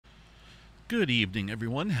Good evening,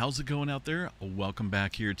 everyone. How's it going out there? Welcome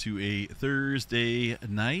back here to a Thursday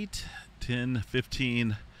night,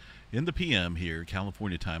 10:15 in the PM here,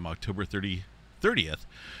 California time, October 30th,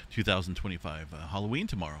 2025. Halloween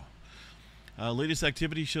tomorrow. Latest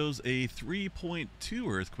activity shows a 3.2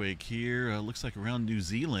 earthquake here. Looks like around New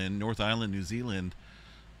Zealand, North Island, New Zealand,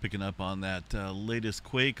 picking up on that latest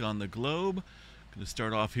quake on the globe. Going to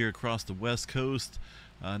start off here across the west coast.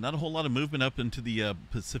 Not a whole lot of movement up into the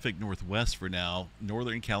Pacific Northwest for now.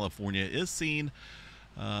 Northern California is seeing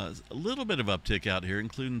a little bit of uptick out here,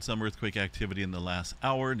 including some earthquake activity in the last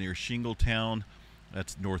hour near Shingletown.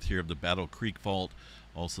 That's north here of the Battle Creek Fault.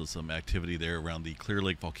 Also some activity there around the Clear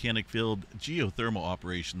Lake Volcanic Field. Geothermal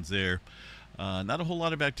operations there. Not a whole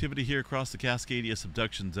lot of activity here across the Cascadia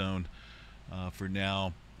subduction zone for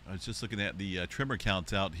now. I was just looking at the tremor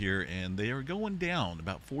counts out here, and they are going down.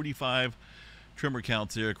 About 45 tremor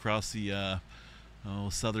counts there across the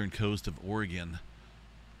southern coast of Oregon.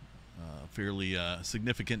 Fairly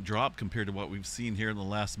significant drop compared to what we've seen here in the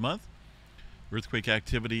last month. Earthquake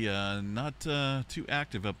activity not too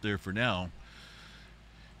active up there for now.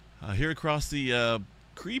 Here across the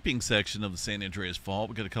creeping section of the San Andreas Fault,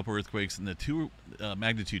 we've got a couple earthquakes in the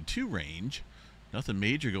magnitude 2 range. Nothing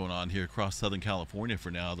major going on here across Southern California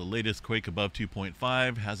for now. The latest quake above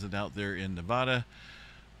 2.5 has it out there in Nevada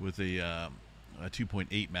with a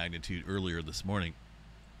 2.8 magnitude earlier this morning.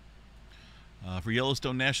 For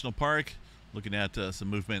Yellowstone National Park, looking at some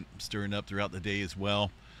movement stirring up throughout the day as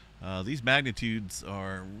well. These magnitudes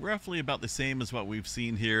are roughly about the same as what we've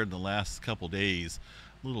seen here in the last couple days.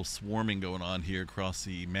 A little swarming going on here across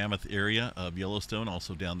the Mammoth area of Yellowstone,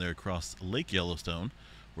 also down there across Lake Yellowstone,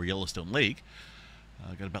 or Yellowstone Lake.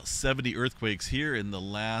 Got about 70 earthquakes here in the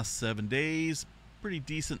last 7 days. Pretty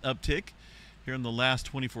decent uptick. Here in the last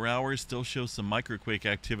 24 hours, still shows some microquake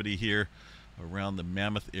activity here around the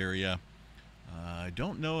Mammoth area. I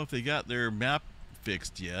don't know if they got their map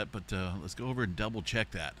fixed yet, but let's go over and double check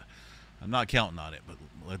that. I'm not counting on it, but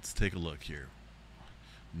let's take a look here.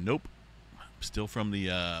 Nope. Still from the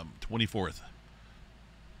 24th.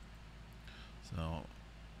 So,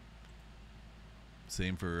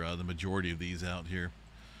 same for the majority of these out here.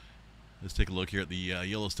 Let's take a look here at the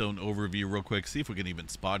Yellowstone overview real quick. See if we can even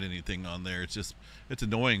spot anything on there. It's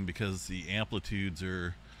annoying because the amplitudes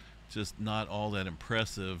are just not all that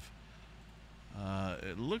impressive.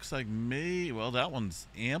 It looks like that one's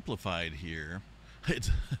amplified here. I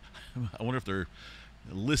wonder if they're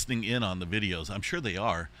listening in on the videos. I'm sure they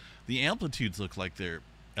are. The amplitudes look like they're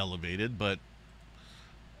elevated, but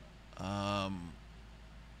at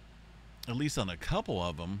least on a couple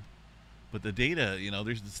of them. But the data,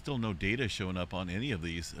 there's still no data showing up on any of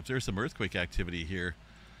these. If there's some earthquake activity here,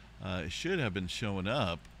 it should have been showing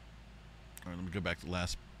up. All right, let me go back to the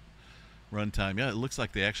last runtime. Yeah, it looks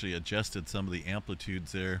like they actually adjusted some of the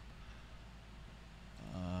amplitudes there.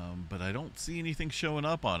 But I don't see anything showing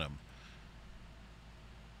up on them.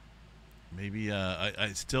 Maybe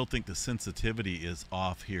I still think the sensitivity is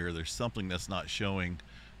off here. There's something that's not showing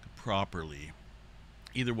properly.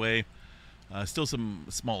 Either way, still some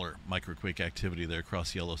smaller microquake activity there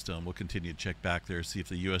across Yellowstone. We'll continue to check back there, see if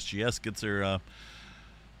the USGS gets their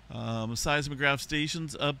seismograph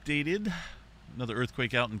stations updated. Another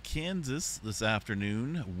earthquake out in Kansas this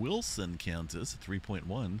afternoon. Wilson, Kansas,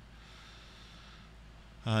 3.1.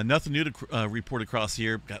 Nothing new to report across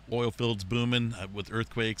here. Got oil fields booming with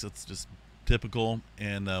earthquakes. That's just typical.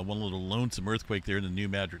 And one little lonesome earthquake there in the New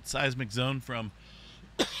Madrid seismic zone from,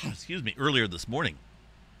 excuse me, earlier this morning.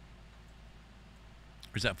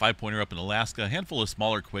 There's that 5-pointer up in Alaska. A handful of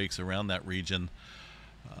smaller quakes around that region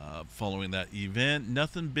following that event.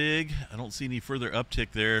 Nothing big. I don't see any further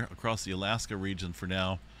uptick there across the Alaska region for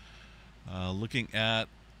now. Looking at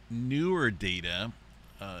newer data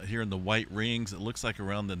here in the white rings, it looks like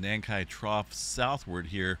around the Nankai Trough southward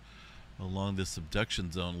here along this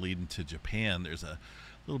subduction zone leading to Japan. There's a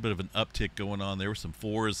little bit of an uptick going on. There were some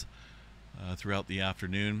 4s throughout the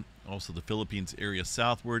afternoon. Also the Philippines area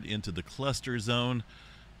southward into the cluster zone.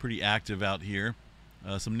 Pretty active out here.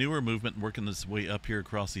 Some newer movement working this way up here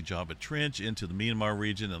across the Java Trench into the Myanmar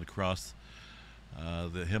region and across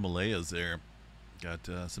the Himalayas there. Got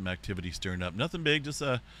some activity stirring up. Nothing big, just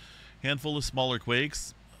a handful of smaller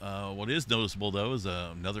quakes. What is noticeable though is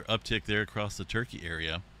another uptick there across the Turkey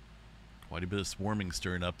area. Quite a bit of swarming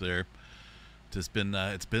stirring up there. It's been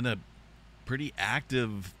a pretty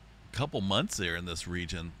active couple months there in this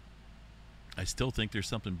region. I still think there's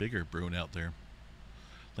something bigger brewing out there.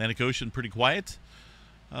 Atlantic Ocean pretty quiet.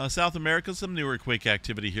 South America, some newer quake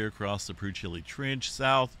activity here across the Peru-Chile Trench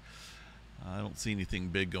south. I don't see anything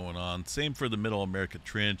big going on. Same for the Middle America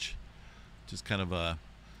Trench. Just kind of a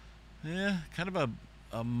Yeah, kind of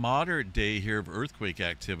a moderate day here of earthquake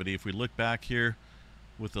activity. If we look back here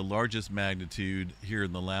with the largest magnitude here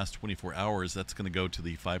in the last 24 hours, that's going to go to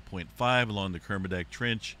the 5.5 along the Kermadec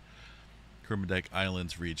Trench, Kermadec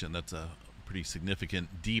Islands region. That's a pretty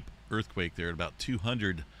significant deep earthquake there at about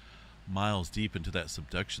 200 miles deep into that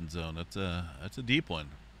subduction zone. That's a deep one.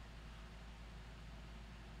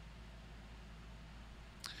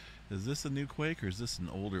 Is this a new quake or is this an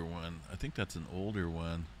older one? I think that's an older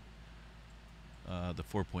one. The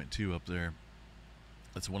 4.2 up there.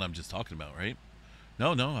 That's the one I'm just talking about, right?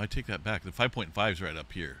 No, I take that back. The 5.5 is right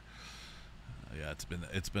up here. Yeah,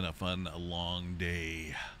 it's been a long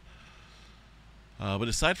day. But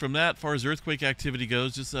aside from that, as far as earthquake activity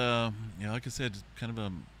goes, just like I said, kind of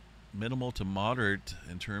a minimal to moderate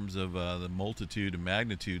in terms of the multitude and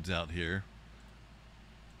magnitudes out here.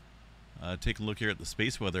 Take a look here at the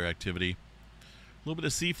space weather activity. A little bit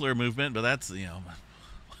of sea flare movement, but that's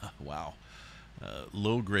wow.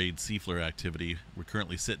 Low-grade sea flare activity. We're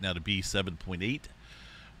currently sitting at a B7.8,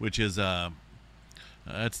 which is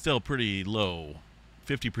it's still pretty low.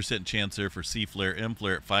 50% chance there for C flare, M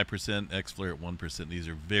flare at 5%, X flare at 1%. These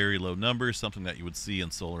are very low numbers, something that you would see in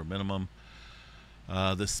solar minimum.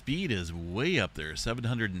 The speed is way up there,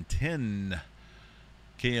 710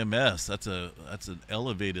 kms. That's an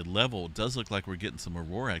elevated level. It does look like we're getting some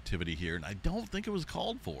aurora activity here, and I don't think it was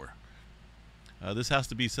called for. This has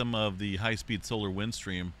to be some of the high-speed solar wind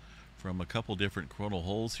stream from a couple different coronal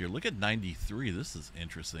holes here. Look at 93. This is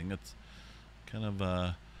interesting. It's kind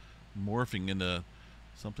of morphing into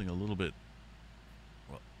something a little bit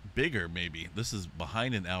bigger, maybe. This is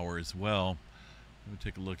behind an hour as well. Let me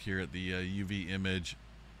take a look here at the UV image.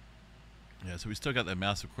 Yeah, so we still got that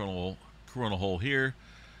massive coronal hole here.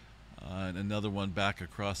 And another one back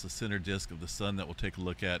across the center disk of the sun that we'll take a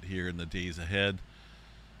look at here in the days ahead.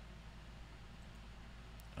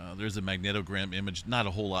 There's a magnetogram image. Not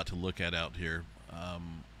a whole lot to look at out here as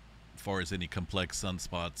far as any complex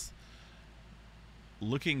sunspots.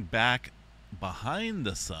 Looking back behind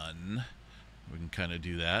the sun, we can kind of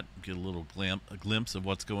do that. Get a little glimpse of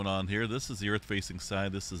what's going on here. This is the Earth-facing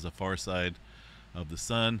side. This is the far side of the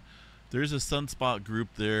sun. There's a sunspot group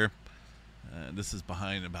there. This is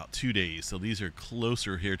behind about 2 days, so these are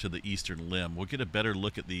closer here to the eastern limb. We'll get a better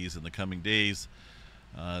look at these in the coming days.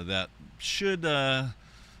 That should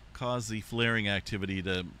cause the flaring activity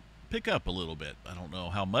to pick up a little bit. I don't know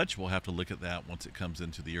how much. We'll have to look at that once it comes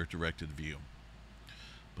into the Earth-directed view.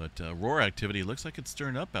 But aurora activity looks like it's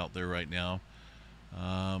stirring up out there right now.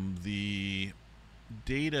 The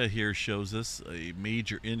data here shows us a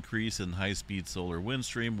major increase in high-speed solar wind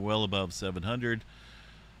stream, well above 700.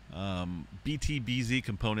 BT-BZ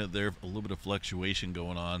component there, a little bit of fluctuation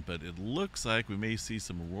going on, but it looks like we may see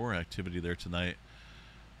some aurora activity there tonight.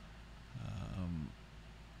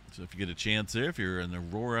 So if you get a chance there, if you're an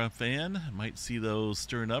aurora fan, might see those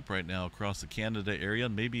stirring up right now across the Canada area,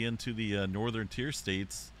 maybe into the northern tier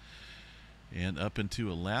states and up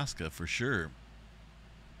into Alaska for sure.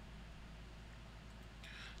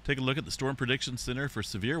 Take a look at the Storm Prediction Center for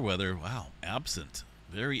severe weather. Wow, absent,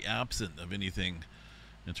 very absent of anything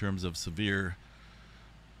in terms of severe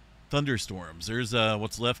thunderstorms. There's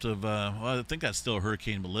what's left of, well, I think that's still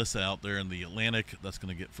Hurricane Melissa out there in the Atlantic. That's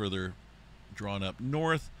going to get further drawn up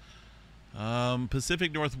north.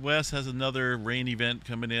 Pacific Northwest has another rain event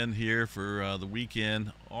coming in here for the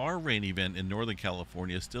weekend. Our rain event in Northern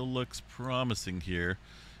California still looks promising here.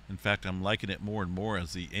 In fact, I'm liking it more and more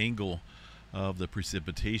as the angle of the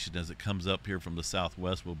precipitation as it comes up here from the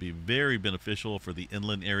southwest will be very beneficial for the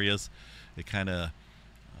inland areas. It kind of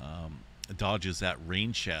dodges that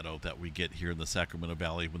rain shadow that we get here in the Sacramento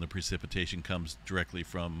Valley when the precipitation comes directly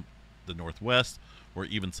from the northwest or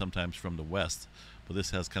even sometimes from the west. But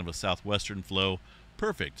this has kind of a southwestern flow,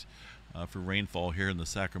 perfect for rainfall here in the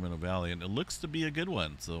Sacramento Valley, and it looks to be a good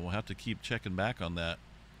one, so we'll have to keep checking back on that.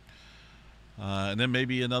 And then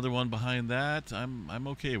maybe another one behind that. I'm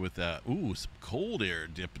okay with that. Ooh, some cold air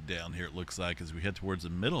dipping down here, it looks like, as we head towards the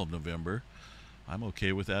middle of November. I'm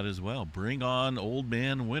okay with that as well. Bring on old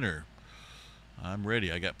man winter. I'm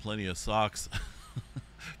ready. I got plenty of socks.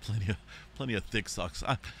 plenty of thick socks.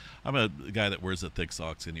 I'm a guy that wears the thick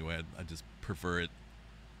socks anyway. I just prefer it.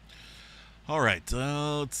 All right,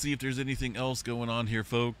 let's see if there's anything else going on here,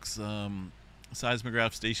 folks.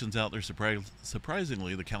 Seismograph stations out there.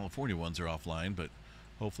 Surprisingly, the California ones are offline, but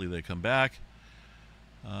hopefully they come back.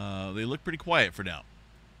 They look pretty quiet for now.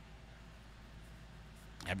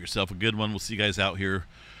 Have yourself a good one. We'll see you guys out here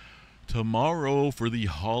tomorrow for the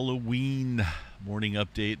Halloween morning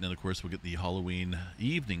update. And then, of course, we'll get the Halloween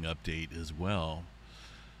evening update as well.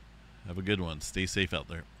 Have a good one. Stay safe out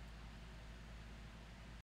there.